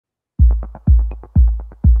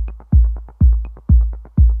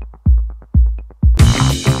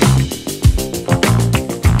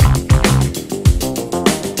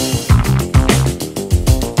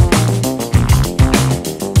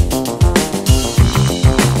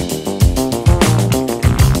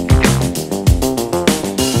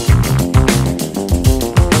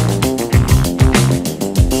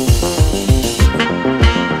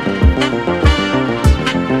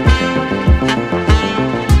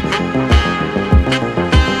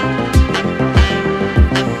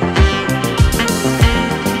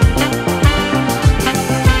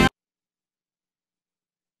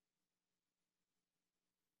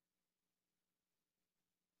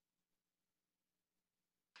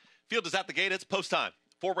Field is at the gate. It's post time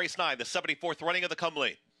for race 9, the 74th running of the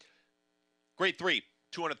Comely. Grade 3,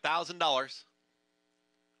 $200,000.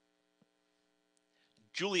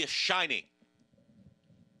 Julia Shining.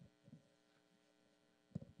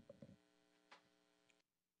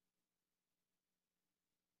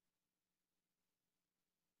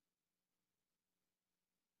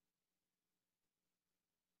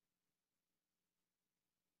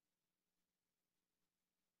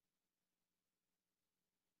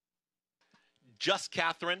 Just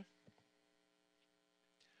Catherine.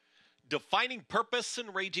 Defining Purpose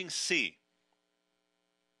and Raging Sea.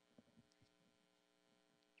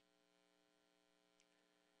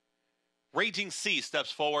 Raging Sea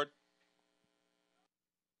steps forward.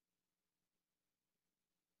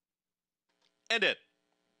 And it.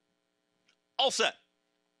 All set.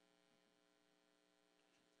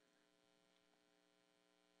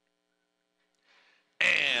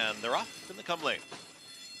 And they're off in the Comely.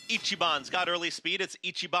 Ichiban's got early speed. It's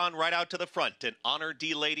Ichiban right out to the front. And Honor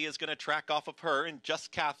D Lady is going to track off of her. And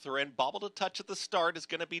Just Catherine, bobbled a touch at the start, is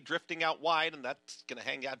going to be drifting out wide. And that's going to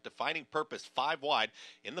hang out. Defining Purpose, 5 wide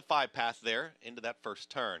in the 5 path there into that first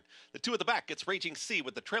turn. The 2 at the back, it's Raging Sea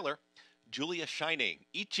with the trailer. Julia Shining.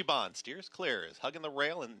 Ichiban steers clear, is hugging the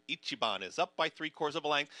rail, and Ichiban is up by 3/4 of a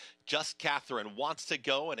length. Just Catherine wants to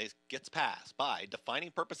go, and it gets passed by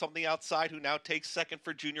Defining Purpose on the outside, who now takes second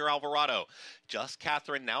for Junior Alvarado. Just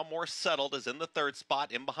Catherine, now more settled, is in the 3rd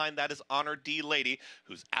spot. In behind that is Honor D Lady,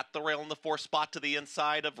 who's at the rail in the 4th spot to the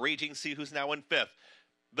inside of Raging Sea, who's now in 5th.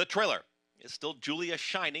 The trailer is still Julia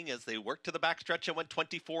Shining as they work to the backstretch and went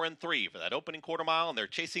 24-3 for that opening quarter mile, and they're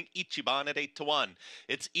chasing Ichiban at 8-1.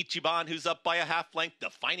 It's Ichiban who's up by a half length.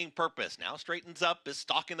 Defining Purpose now straightens up, is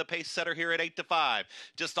stalking the pace setter here at 8-5.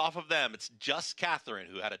 Just off of them, it's Just Catherine,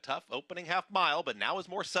 who had a tough opening half mile, but now is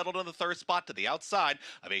more settled in the 3rd spot to the outside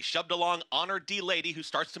of a shoved along Honor D Lady, who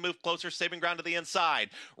starts to move closer, saving ground to the inside.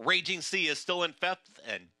 Raging Sea is still in 5th,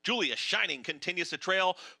 and Julia Shining continues to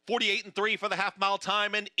trail. 48-3 for the half mile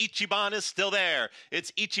time, and Ichiban is still there. It's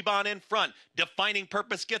Ichiban in front. Defining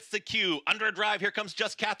Purpose gets the cue. Under a drive, here comes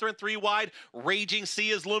Just Catherine 3 wide. Raging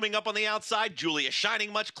Sea is looming up on the outside. Julia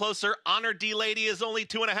Shining much closer. Honor D Lady is only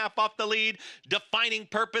 2.5 off the lead. Defining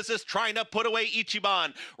Purpose is trying to put away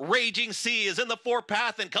Ichiban. Raging Sea is in the 4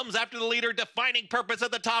 path and comes after the leader. Defining Purpose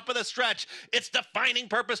at the top of the stretch. It's Defining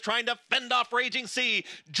Purpose trying to fend off Raging Sea.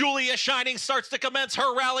 Julia Shining starts to commence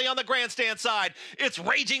her rally on the grandstand side. It's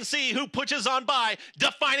Raging Sea who pushes on by.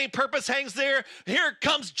 Defining Purpose hangs there. Here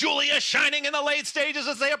comes Julia Shining in the late stages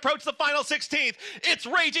as they approach the final 16th. It's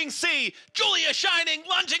Raging Sea. Julia Shining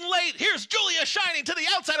lunging late. Here's Julia Shining to the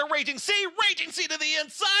outside of Raging Sea. Raging Sea to the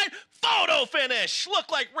inside. Photo finish.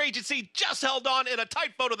 Looked like Raging Sea just held on in a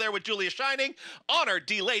tight photo there with Julia Shining. Honor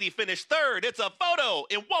D Lady finished 3rd. It's a photo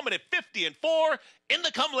in 1:50-4 in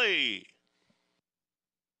the Comely.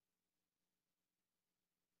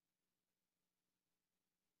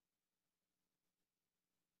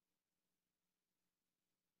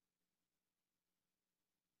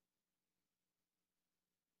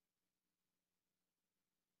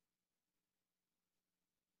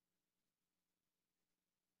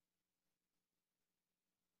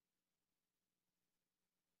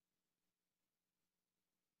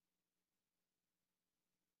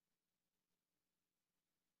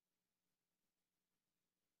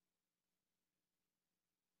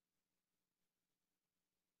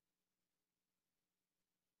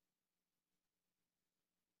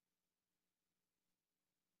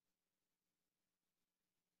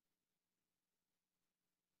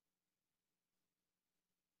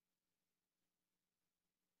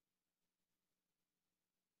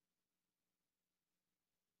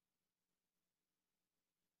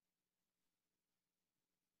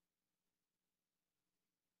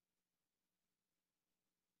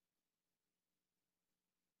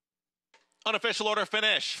 Unofficial order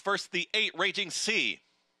finish. First, the 8, Raging Sea.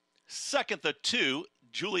 Second, the 2,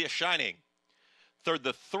 Julia Shining. Third,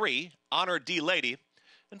 the 3, Honor D Lady.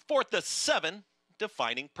 And fourth, the 7,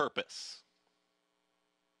 Defining Purpose.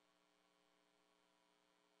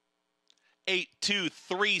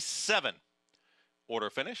 8-2-3-7. Order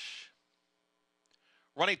finish.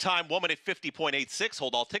 Running time 1:50.86.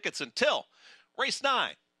 Hold all tickets until race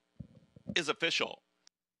 9 is official.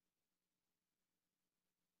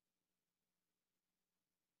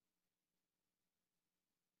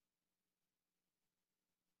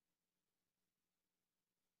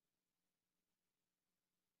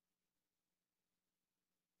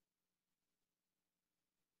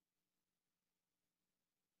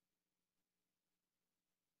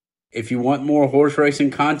 If you want more horse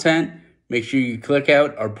racing content, make sure you click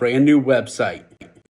out our brand new website,